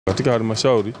Katika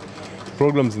halmashauri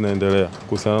programs zinaendelea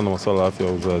kuhusiana na masuala ya afya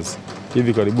ya uzazi.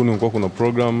 Hivi karibuni kulikuwa kuna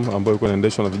program ambayo ilikuwa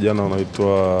inaendeshwa na vijana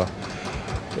wanaoitwa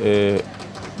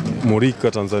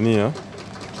Murika Tanzania,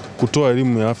 kutoa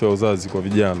elimu ya afya ya uzazi kwa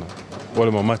vijana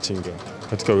wale machinga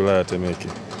katika wilaya ya Temeke.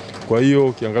 Kwa hiyo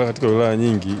ukiangalia katika wilaya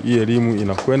nyingi hii elimu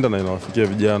inakwenda na inawafikia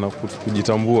vijana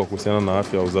kujitambua kuhusiana na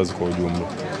afya ya uzazi kwa ujumla.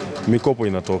 Mikopo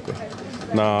inatoka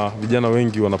na vijana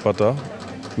wengi wanapata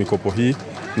mikopo hii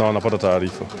na wanapata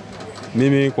taarifa.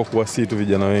 Mimi kwa kuwasihi tu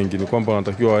vijana wengi ni kwamba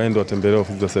wanatakiwa waende watembelee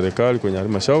ofisi za serikali kwenye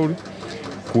halmashauri.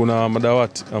 Kuna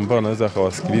madawati ambayo wanaweza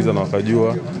akawasikiliza na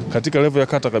wakajua katika level ya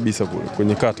kata kabisa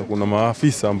kwenye kata kuna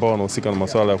maafisa ambao wanahusika na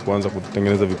masuala ya kuanza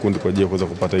kutengeneza vikundi kwa ajili ya kuweza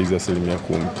kupata hizi 10%.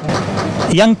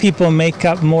 Young people make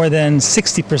up more than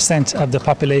 60% of the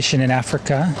population in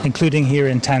Africa, including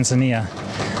here in Tanzania.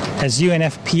 As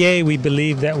UNFPA, we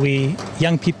believe that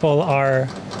young people are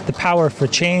the power for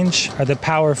change, are the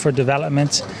power for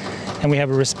development, and we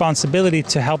have a responsibility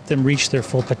to help them reach their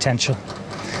full potential.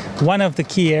 One of the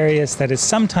key areas that is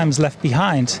sometimes left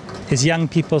behind is young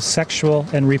people's sexual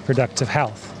and reproductive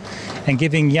health, and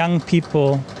giving young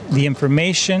people the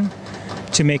information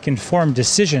to make informed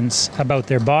decisions about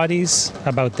their bodies,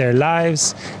 about their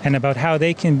lives, and about how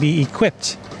they can be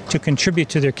equipped to contribute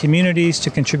to their communities, to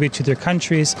contribute to their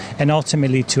countries, and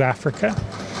ultimately to Africa.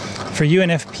 For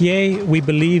UNFPA, we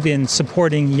believe in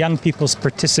supporting young people's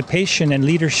participation and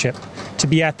leadership to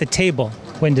be at the table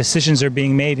when decisions are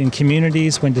being made in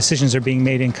communities, when decisions are being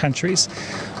made in countries.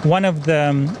 One of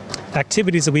the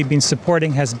activities that we've been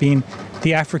supporting has been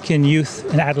the African Youth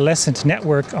and Adolescent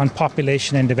Network on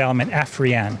Population and Development,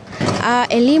 Afya.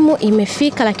 Elimu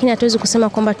imefika, lakini hatuwezi kusema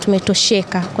kwamba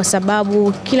tumetosheka kwa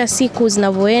sababu kila siku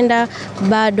zinavyoenda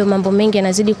bado mambo mengi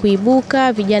yanazidi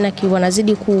kuibuka, vijana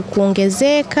wanazidi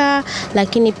kuongezeka,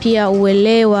 lakini pia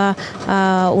uelewa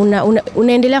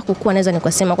unaendelea kukua, naweza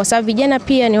nikasema, kwa sababu vijana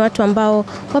pia ni watu ambao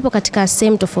wapo katika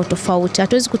sehemu tofauti tofauti.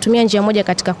 Hatuwezi kutumia njia moja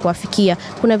katika kuwafikia.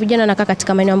 Kuna vijana wanakaa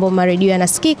katika maeneo ambapo maredio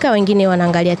yanasikika, wengine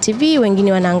wanaangalia TV,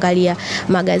 wengine wanaangalia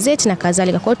magazeti na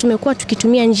kadhalika. Kwa hiyo tumekuwa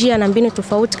tukitumia njia na mbinu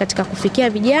tofauti katika kufikia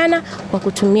vijana kwa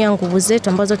kutumia nguvu zetu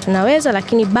ambazo tunaweza,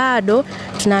 lakini bado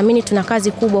tunaamini tuna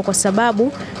kazi kubwa kwa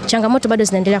sababu changamoto bado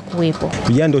zinaendelea kuwepo.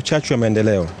 Vijana ndio chachu ya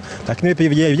maendeleo, lakini pia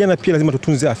vijana pia lazima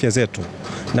tutunze afya zetu.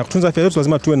 Na kutunza afya zetu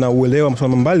lazima tuwe na uelewa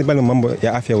masuala mbalimbali mambo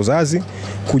ya afya ya uzazi,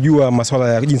 kujua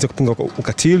masuala ya jinsi ya kupunga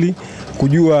ukatili,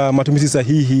 kujua matumizi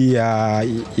sahihi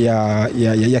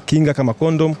ya kinga kama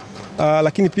kondom,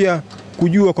 lakini pia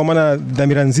kujua kwa maana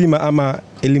dhamira nzima ama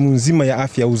elimu nzima ya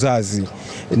afya ya uzazi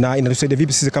na inatusaidia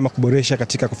vipi sisi kama kuboresha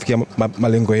katika kufikia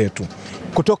malengo yetu.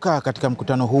 Kutoka katika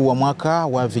mkutano huu wa mwaka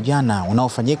wa vijana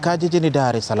unaofanyika jijini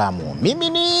Dar es Salaam, mimi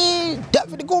ni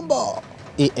David Gumbo,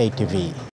 EATV.